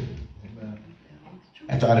ministry.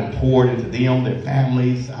 After I done poured into them, their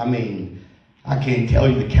families, I mean, I can't tell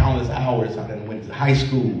you the countless hours I done went to high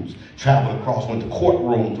schools, traveled across, went to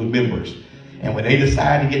courtrooms with members. And when they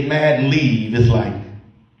decide to get mad and leave, it's like,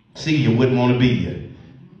 see, you wouldn't want to be here.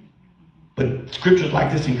 But scriptures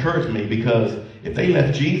like this encourage me, because if they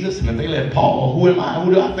left Jesus and if they left Paul, who am I?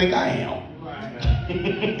 Who do I think I am?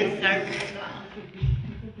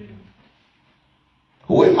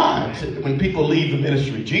 Who am I? When people leave the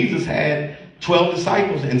ministry, Jesus had 12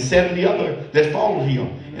 disciples and 70 other that followed him.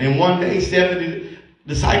 And in one day, 70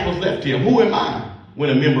 disciples left him. Who am I when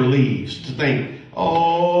a member leaves to think,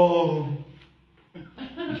 oh.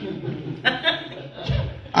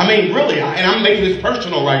 I mean, really, and I'm making this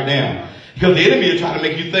personal right now. Because the enemy is trying to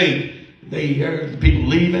make you think people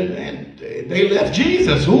leaving and they left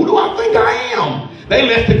Jesus. Who do I think I am? They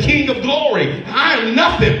left the King of Glory. I am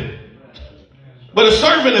nothing but a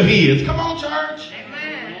servant of his. Come on, church.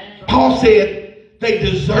 Amen. Paul said they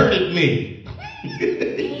deserted me.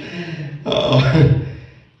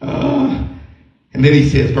 And then he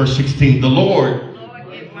says, verse 16, the Lord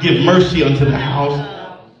give mercy unto the house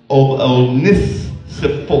of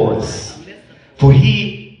Onesiphorus, for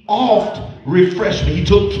he oft refreshed me. He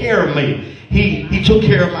took care of me. He took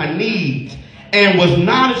care of my needs and was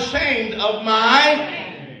not ashamed of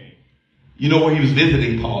my. You know where he was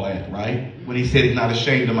visiting Paul at, right? When he said he's not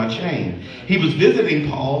ashamed of my shame. He was visiting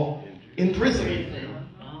Paul in prison.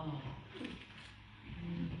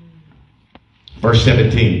 Verse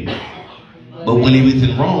 17. But when he was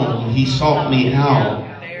in Rome, he sought me out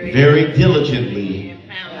very diligently.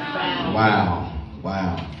 Wow.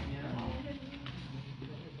 Wow.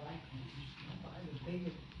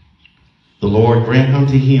 The Lord grant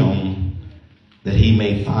unto him that he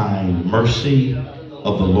may find mercy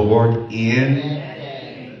of the Lord in.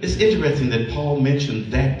 It's interesting that Paul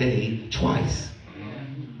mentioned that day twice.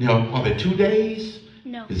 Now, are there 2 days?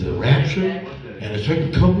 No. Is it a rapture and a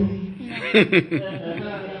second coming?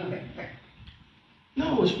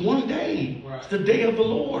 No, it's 1 day. It's the day of the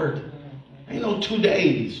Lord. Ain't no 2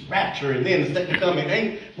 days, rapture, and then the second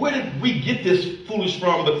coming. Where did we get this foolish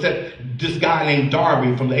from? Except this guy named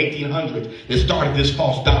Darby from the 1800s that started this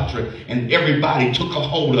false doctrine, and everybody took a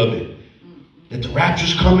hold of it. That the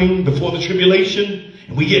rapture's coming before the tribulation,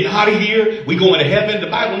 and we getting out of here, we going to heaven. The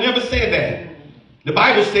Bible never said that. The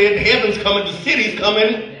Bible said the heaven's coming, the city's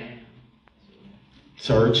coming.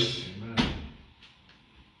 Church.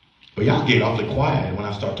 But y'all get awfully quiet when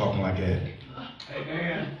I start talking like that.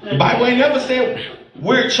 Amen. The Bible ain't never said,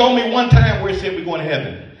 show me one time where it said we're going to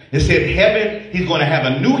heaven. It said heaven, he's going to have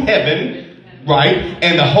a new heaven, right?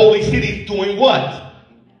 And the holy city's doing what?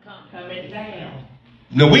 Coming down.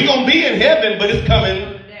 Now we're going to be in heaven, but it's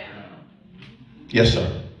coming down. Yes,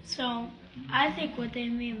 sir. So I think what they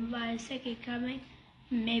mean by second coming,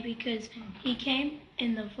 maybe because he came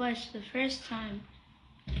in the flesh the first time.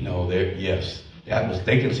 No, yes.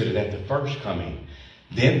 They consider that the first coming.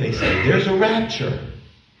 Then they say there's a rapture.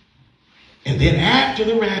 And then after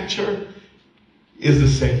the rapture is the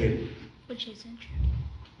second. Which isn't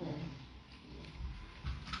true.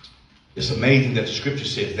 It's amazing that the scripture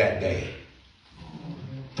says that day.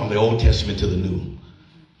 From the Old Testament to the New.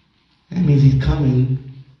 That means he's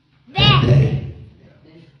coming that day.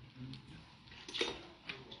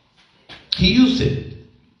 He used it.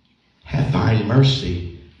 Have find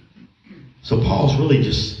mercy. So Paul's really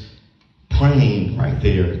just praying right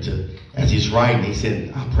there as he's writing. He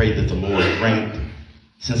said, I pray that the Lord grant,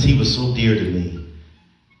 since he was so dear to me,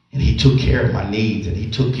 And he took care of my needs, and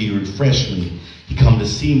he refreshed me. He come to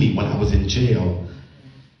see me when I was in jail.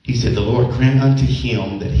 He said, the Lord grant unto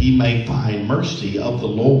him that he may find mercy of the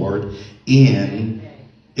Lord in,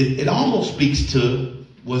 it almost speaks to,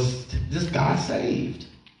 was this guy saved?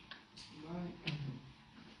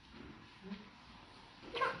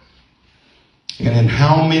 And in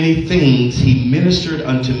how many things he ministered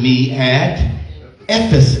unto me at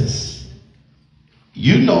Ephesus.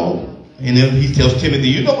 You know, and then he tells Timothy,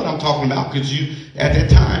 you know what I'm talking about, because at that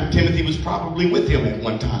time, Timothy was probably with him at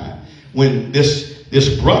one time when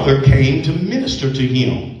this brother came to minister to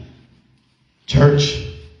him. Church,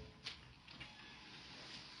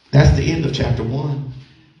 that's the end of chapter 1.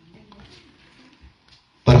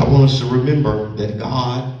 But I want us to remember that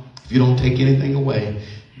God, if you don't take anything away,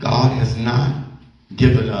 God has not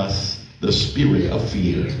given us the spirit of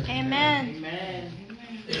fear. Amen.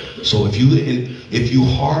 So if you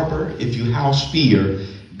harbor, if you house fear,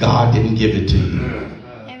 God didn't give it to you.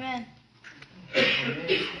 Amen.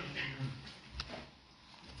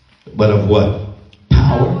 But of what?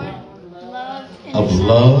 Power. Love. And Of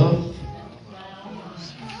love.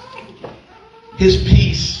 His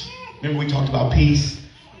peace. Remember we talked about peace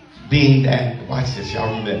being that, watch this, y'all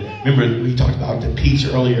remember that. Remember we talked about the peace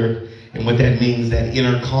earlier and what that means, that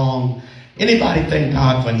inner calm. Anybody thank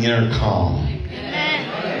God for an inner calm?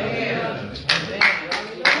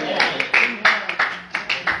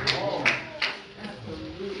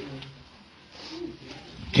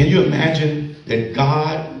 Can you imagine that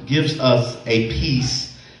God gives us a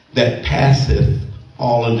peace that passeth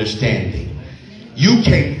all understanding? You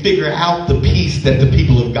can't figure out the peace that the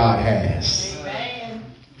people of God has.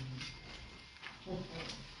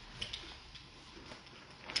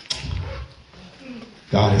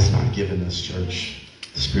 God has not given us, church,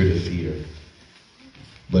 the spirit of fear,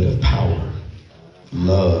 but of power,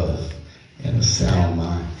 love, and a sound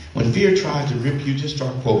mind. When fear tries to rip you, just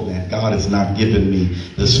start quoting that. God has not given me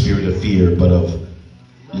the spirit of fear, but of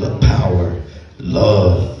power,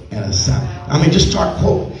 love, and a sound. I mean, just start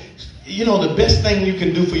quoting. You know, the best thing you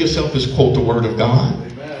can do for yourself is quote the word of God.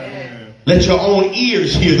 Amen. Let your own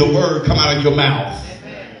ears hear the word come out of your mouth.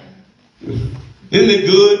 Amen. Isn't it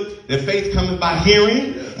good that faith cometh by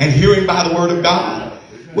hearing, and hearing by the word of God?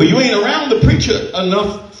 Well, you ain't around the preacher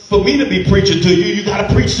enough for me to be preaching to you. You got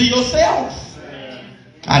to preach to yourself.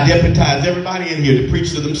 I deputize everybody in here to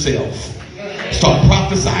preach to themselves. Start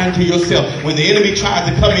prophesying to yourself. When the enemy tries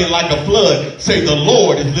to come in like a flood, say the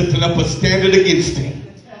Lord is lifting up a standard against him.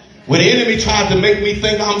 When the enemy tries to make me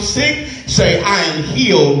think I'm sick, say I am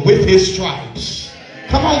healed with his stripes.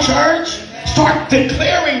 Come on, church. Start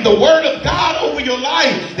declaring the word of God over your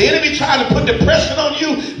life. The enemy trying to put depression on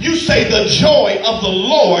you. You say the joy of the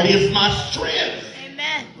Lord is my strength.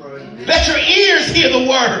 Amen. Let your ears hear the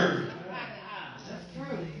word.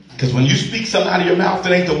 Because when you speak something out of your mouth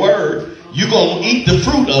that ain't the word, you're going to eat the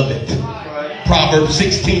fruit of it. Proverbs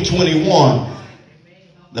 16:21.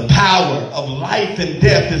 The power of life and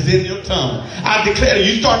death is in your tongue. I declare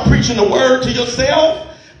you start preaching the word to yourself,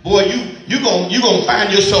 boy, you're gonna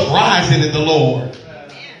find yourself rising in the Lord.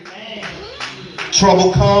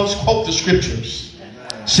 Trouble comes, quote the scriptures.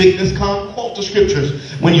 Sickness comes, quote the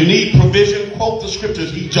scriptures. When you need provision, quote the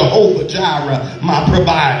scriptures. He's Jehovah Jireh, my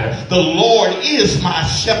provider. The Lord is my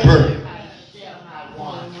shepherd.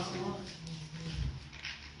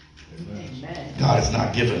 God has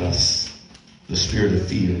not given us the spirit of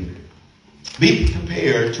fear. Be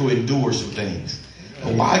prepared to endure some things.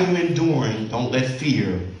 But while you're enduring, don't let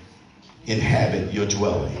fear inhabit your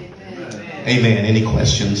dwelling. Amen. Any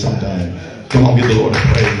questions? I'm done. Come on, give the Lord a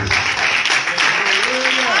praise.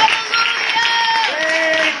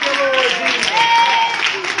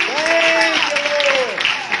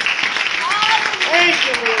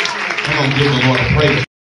 Come on, give the Lord a praise.